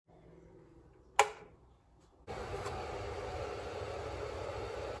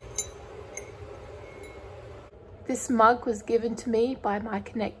This mug was given to me by my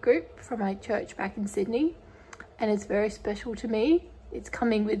Connect group from my church back in Sydney, and it's very special to me. It's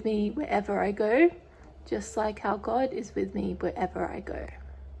coming with me wherever I go, just like how God is with me wherever I go.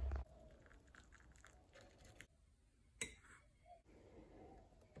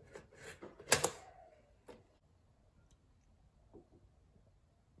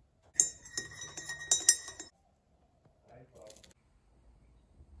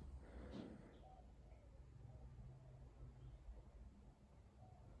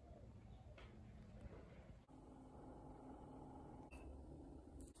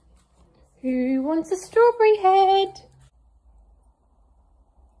 Who wants a strawberry head?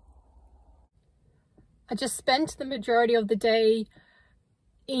 I just spent the majority of the day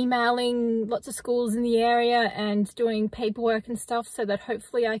emailing lots of schools in the area and doing paperwork and stuff so that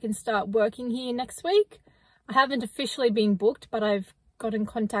hopefully I can start working here next week. I haven't officially been booked, but I've gotten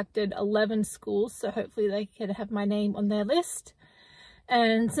contacted 11 schools, so hopefully they can have my name on their list.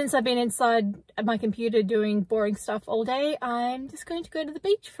 And since I've been inside at my computer doing boring stuff all day, I'm just going to go to the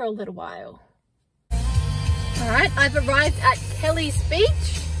beach for a little while. Alright, I've arrived at Kelly's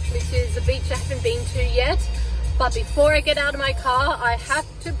Beach, which is a beach I haven't been to yet. But before I get out of my car, I have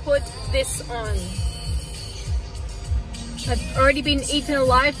to put this on. I've already been eaten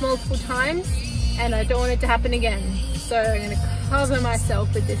alive multiple times, and I don't want it to happen again. So I'm going to cover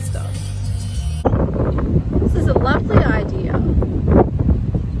myself with this stuff. This is a lovely idea.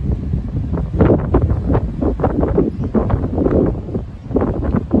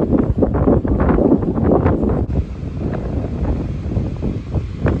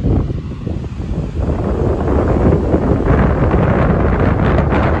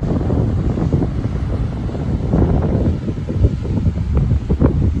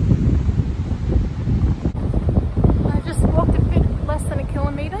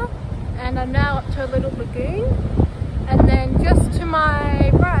 And I'm now up to a little lagoon, and then just to my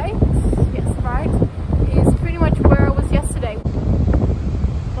right, is pretty much where I was yesterday.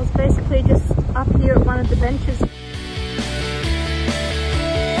 I was basically just up here at one of the benches.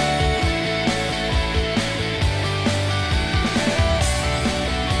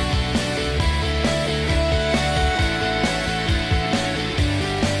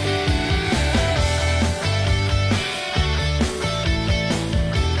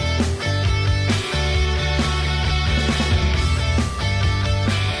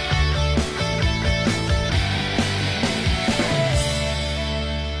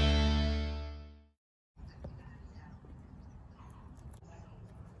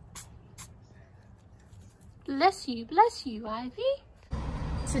 Bless you, Ivy.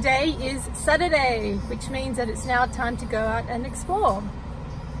 Today is Saturday, which means that it's now time to go out and explore.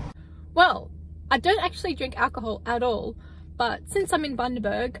 Well, I don't actually drink alcohol at all, but since I'm in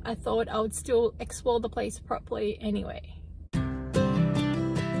Bundaberg, I thought I would still explore the place properly anyway.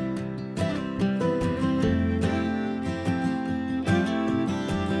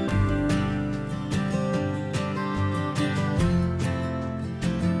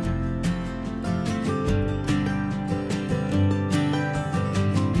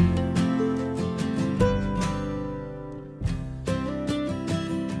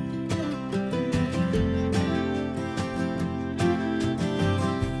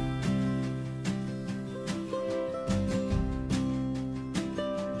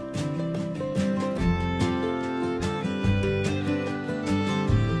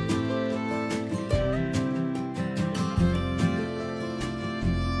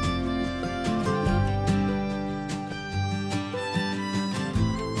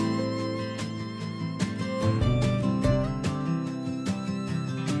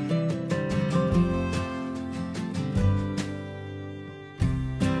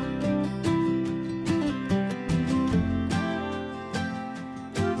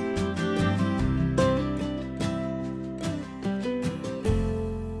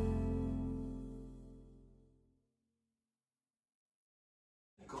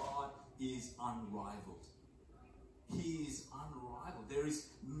 Is unrivaled. He is unrivaled. There is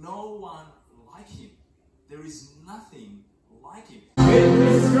no one like him. There is nothing like him.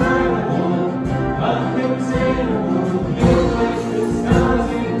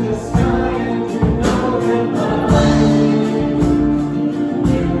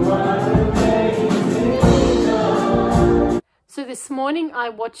 So this morning I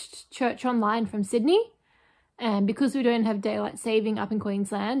watched church online from Sydney. And because we don't have daylight saving up in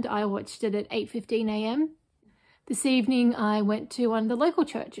Queensland, I watched it at 8:15 a.m. This evening I went to one of the local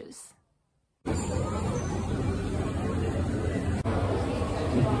churches.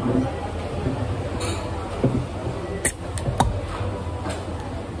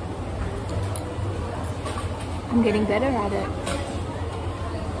 I'm getting better at it.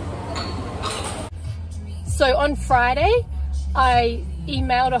 So on Friday, I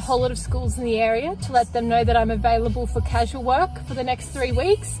emailed a whole lot of schools in the area to let them know that I'm available for casual work for the next 3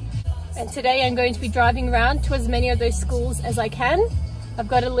 weeks. And today I'm going to be driving around to as many of those schools as I can. I've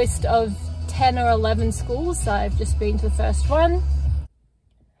got a list of 10 or 11 schools, so I've just been to the first one.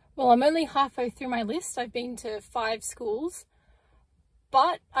 Well, I'm only halfway through my list. I've been to 5 schools,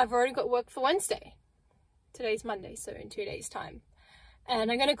 but I've already got work for Wednesday. Today's Monday, so in 2 days' time. And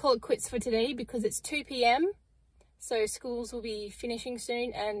I'm going to call it quits for today because it's 2 p.m. So schools will be finishing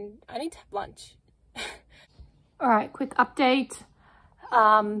soon and I need to have lunch. All right, quick update.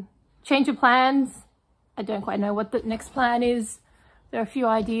 Change of plans. I don't quite know what the next plan is. There are a few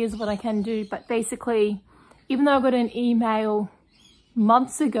ideas of what I can do, but basically, even though I got an email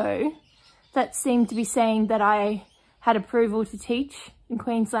months ago that seemed to be saying that I had approval to teach in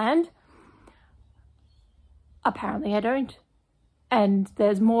Queensland, apparently I don't. And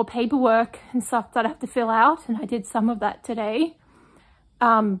there's more paperwork and stuff that I have to fill out, and I did some of that today.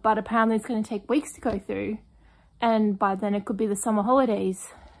 But apparently it's going to take weeks to go through, and by then it could be the summer holidays.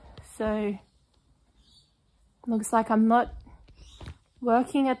 So looks like I'm not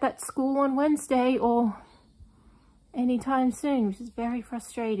working at that school on Wednesday or anytime soon, which is very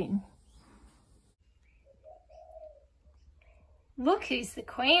frustrating. Look who's the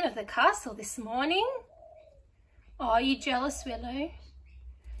queen of the castle this morning. Oh, are you jealous, Willow? You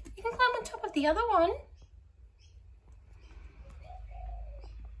can climb on top of the other one.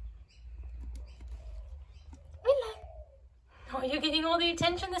 Willow. Oh, you're getting all the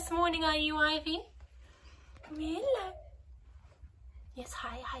attention this morning, are you, Ivy? Willow. Yes,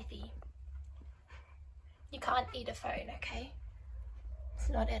 hi, Ivy. You can't eat a phone, okay? It's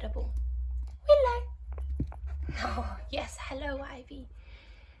not edible. Willow. Oh, yes, hello, Ivy.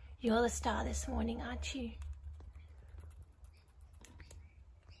 You're the star this morning, aren't you?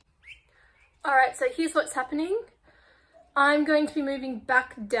 Alright, so here's what's happening. I'm going to be moving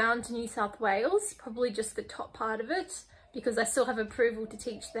back down to New South Wales, probably just the top part of it, because I still have approval to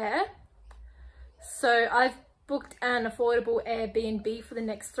teach there. So I've booked an affordable Airbnb for the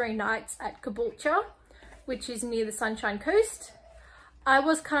next 3 nights at Caboolture, which is near the Sunshine Coast. I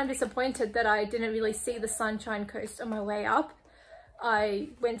was kind of disappointed that I didn't really see the Sunshine Coast on my way up. I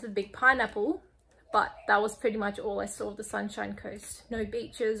went to the Big Pineapple, but that was pretty much all I saw of the Sunshine Coast. No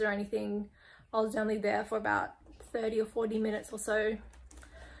beaches or anything. I was only there for about 30 or 40 minutes or so.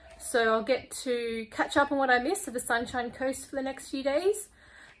 So I'll get to catch up on what I missed of the Sunshine Coast for the next few days.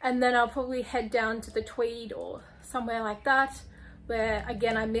 And then I'll probably head down to the Tweed or somewhere like that, where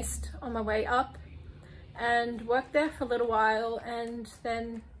again I missed on my way up, and work there for a little while and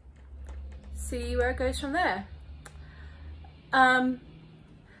then see where it goes from there.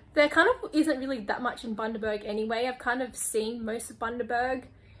 There kind of isn't really that much in Bundaberg anyway. I've kind of seen most of Bundaberg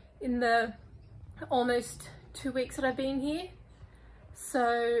in the almost 2 weeks that I've been here.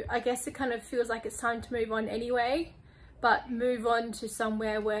 So I guess it kind of feels like it's time to move on anyway, but move on to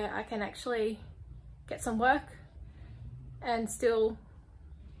somewhere where I can actually get some work and still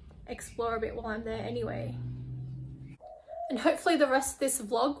explore a bit while I'm there anyway. And hopefully the rest of this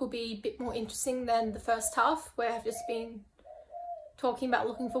vlog will be a bit more interesting than the first half, where I've just been talking about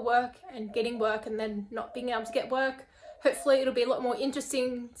looking for work and getting work and then not being able to get work. Hopefully it'll be a lot more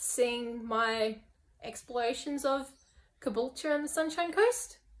interesting seeing my explorations of Caboolture and the Sunshine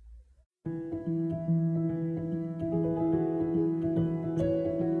Coast.